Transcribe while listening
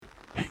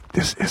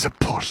This is a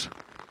putt.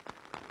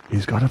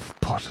 He's got a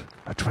putt,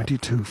 a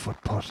 22-foot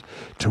putt,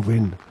 to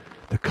win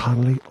the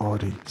Connolly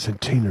Audi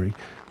Centenary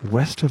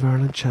West of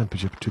Ireland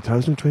Championship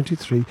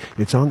 2023.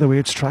 It's on the way,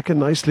 it's tracking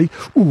nicely.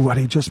 Ooh, and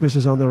he just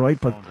misses on the right,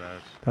 but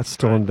that's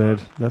stone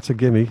dead. That's a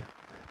gimme.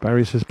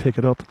 Barry says pick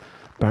it up.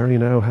 Barry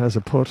now has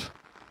a putt.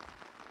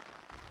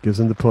 Gives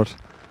him the putt.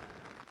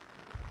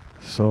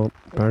 So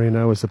Barry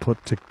now has the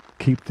putt to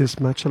keep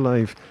this match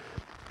alive.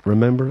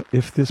 Remember,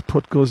 if this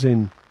putt goes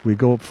in, we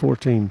go up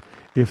 14.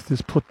 If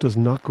this putt does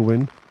not go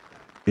in,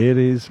 it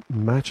is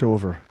match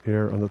over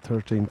here on the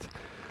 13th.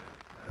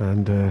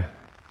 And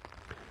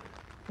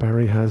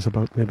Barry has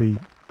about maybe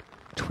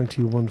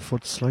 21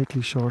 foot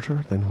slightly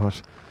shorter than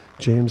what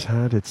James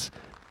had. It's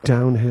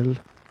downhill,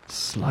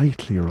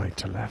 slightly right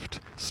to left,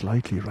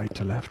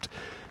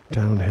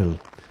 downhill.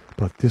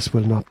 But this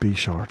will not be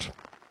short,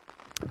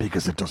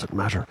 because it doesn't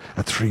matter.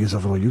 A 3 is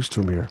of no use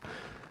to him here.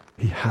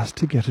 He has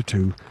to get a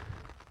 2,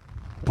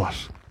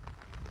 but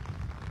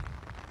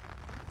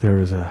there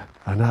is an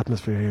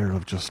atmosphere here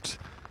of just,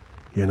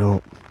 it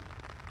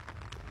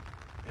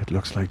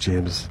looks like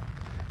James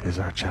is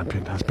our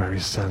champion as Barry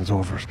stands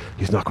over it.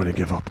 He's not going to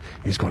give up.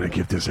 He's going to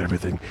give this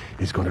everything.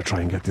 He's going to try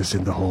and get this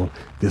in the hole.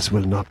 This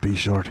will not be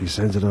short. He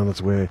sends it on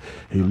its way.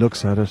 He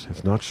looks at it.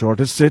 It's not short.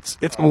 It's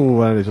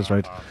oh, and it's just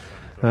right.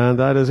 And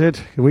that is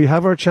it. We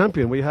have our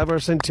champion. We have our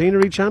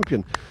centenary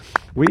champion.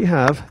 We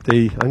have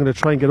I'm going to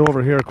try and get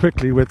over here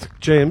quickly with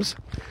James.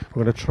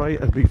 We're going to try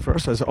and be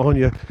first as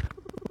Anya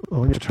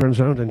turns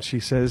around and she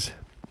says,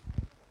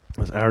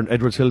 as Aaron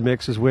Edwards-Hill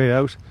makes his way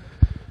out,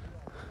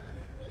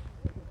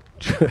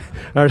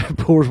 Aaron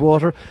pours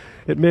water.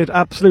 It made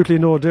absolutely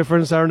no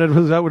difference. Aaron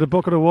Edwards was out with a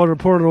bucket of water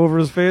pouring over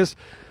his face,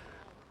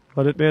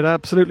 but it made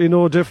absolutely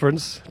no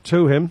difference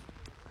to him.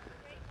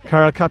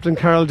 Captain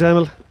Carol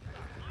Demmel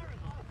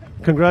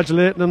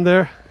congratulating him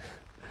there.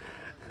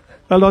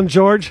 Well done,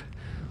 George.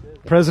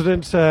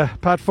 President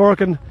Pat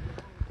Forkin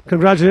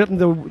congratulating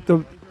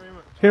the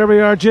here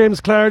we are,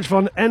 James Claridge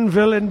von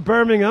Enville in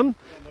Birmingham,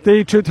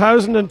 the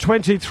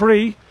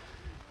 2023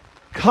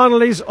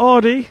 Connolly's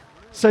Audi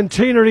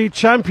Centenary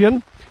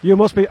champion. You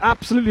must be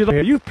absolutely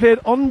lucky. You've played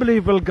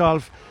unbelievable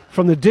golf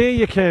from the day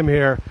you came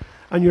here,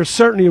 and you're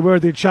certainly a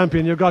worthy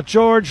champion. You've got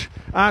George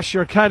Ash,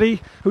 your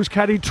caddy, who's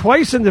caddied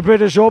twice in the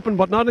British Open,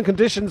 but not in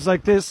conditions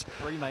like this.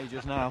 3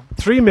 majors now.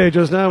 3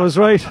 majors now is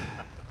right.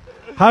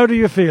 How do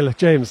you feel,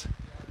 James?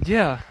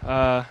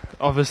 Yeah,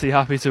 obviously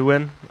happy to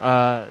win.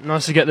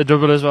 Nice to get the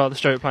double as well, the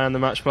stroke play and the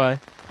match play.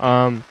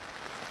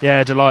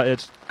 Yeah,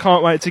 delighted.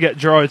 Can't wait to get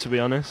dry, to be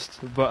honest.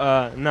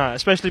 But no,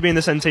 especially being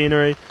the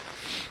centenary.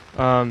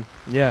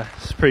 Yeah,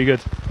 it's pretty good.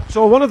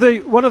 So when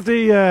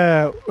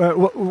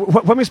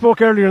we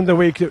spoke earlier in the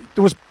week, there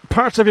was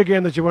parts of your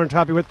game that you weren't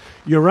happy with.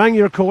 You rang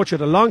your coach, you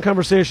had a long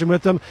conversation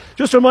with them.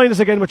 Just remind us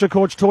again what your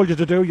coach told you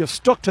to do. You've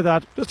stuck to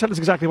that. Just tell us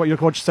exactly what your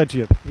coach said to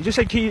you. He just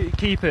said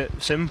keep it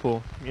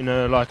simple.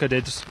 Like I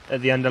did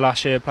at the end of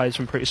last year, played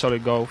some pretty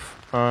solid golf.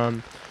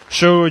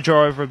 Sure,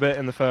 driver a bit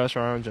in the first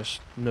round,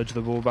 just nudge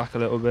the ball back a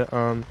little bit.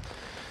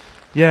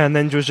 Yeah, and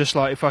then it was just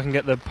like, if I can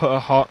get the putter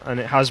hot, and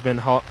it has been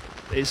hot.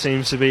 It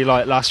seems to be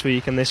like last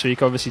week and this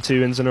week, obviously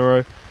 2 wins in a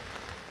row.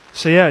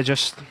 So yeah,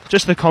 just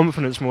the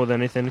confidence more than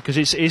anything, because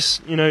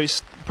it's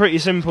pretty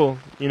simple.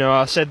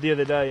 I said the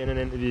other day in an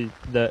interview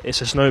that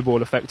it's a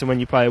snowball effect, and when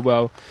you play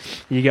well,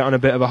 you get on a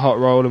bit of a hot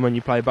roll, and when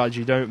you play bad,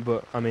 you don't.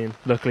 But I mean,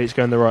 luckily it's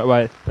going the right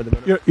way at the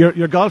minute.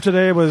 Your golf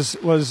today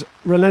was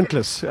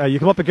relentless. You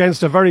come up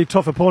against a very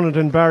tough opponent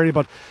in Barry,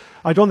 but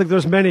I don't think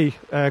there's many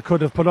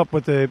could have put up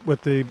with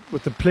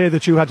the play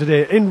that you had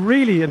today in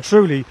really and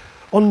truly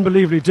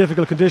unbelievably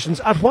difficult conditions.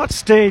 At what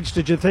stage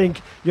did you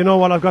think, you know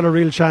what, I've got a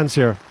real chance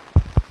here?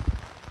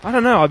 I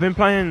don't know. I've been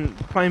playing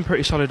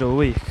pretty solid all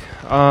week.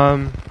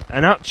 And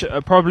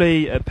actually,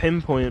 probably a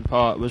pinpoint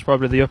part was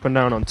probably the up and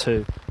down on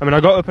 2. I mean, I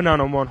got up and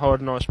down on 1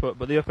 hard, nice putt,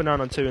 but the up and down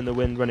on 2 in the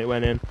wind when it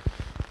went in.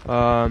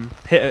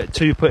 Hit it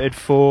 2-putted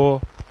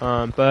 4,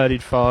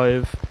 birdied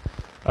 5.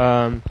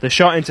 The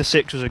shot into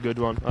 6 was a good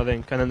one, I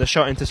think, and then the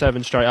shot into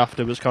 7 straight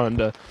after was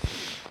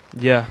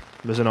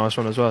was a nice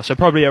one as well. So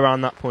probably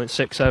around that point,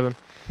 6, 7.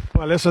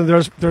 Well, listen,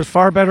 there's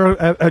far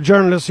better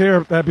journalists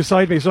here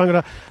beside me, so I'm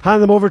going to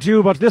hand them over to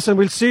you. But listen,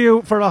 we'll see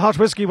you for a hot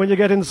whiskey when you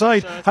get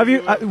inside. Have you?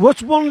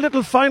 What's one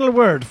little final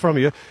word from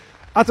you?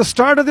 At the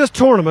start of this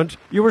tournament,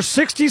 you were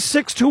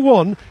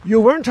 66-1. You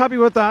weren't happy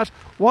with that.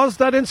 Was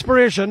that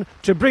inspiration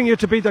to bring you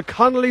to be the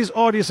Connolly's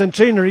Audi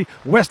Centenary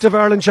West of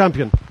Ireland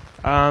champion?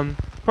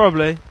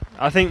 Probably.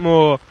 I think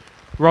more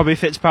Robbie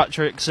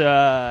Fitzpatrick's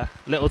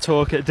little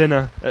talk at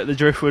dinner at the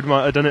Driftwood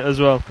might have done it as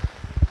well.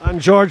 And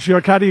George,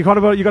 your caddy, you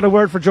got a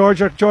word for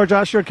George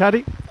Ash, your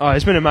caddy? Oh,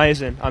 it's been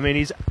amazing. I mean,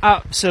 he's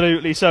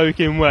absolutely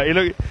soaking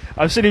wet.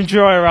 I've seen him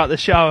dry her out the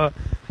shower,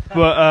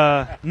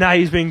 but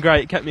he's been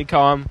great. Kept me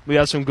calm. We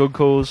had some good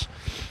calls,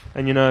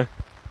 and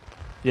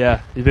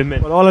yeah, he's been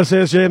mint. Well, all I say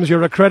is, James,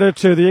 you're a credit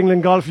to the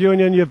England Golf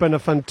Union. You've been a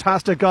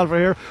fantastic golfer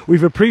here.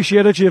 We've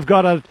appreciated you. You've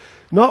got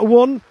not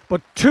 1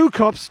 but 2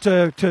 cups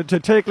to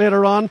take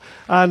later on,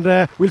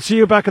 and we'll see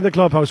you back in the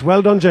clubhouse.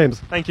 Well done, James.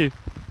 Thank you.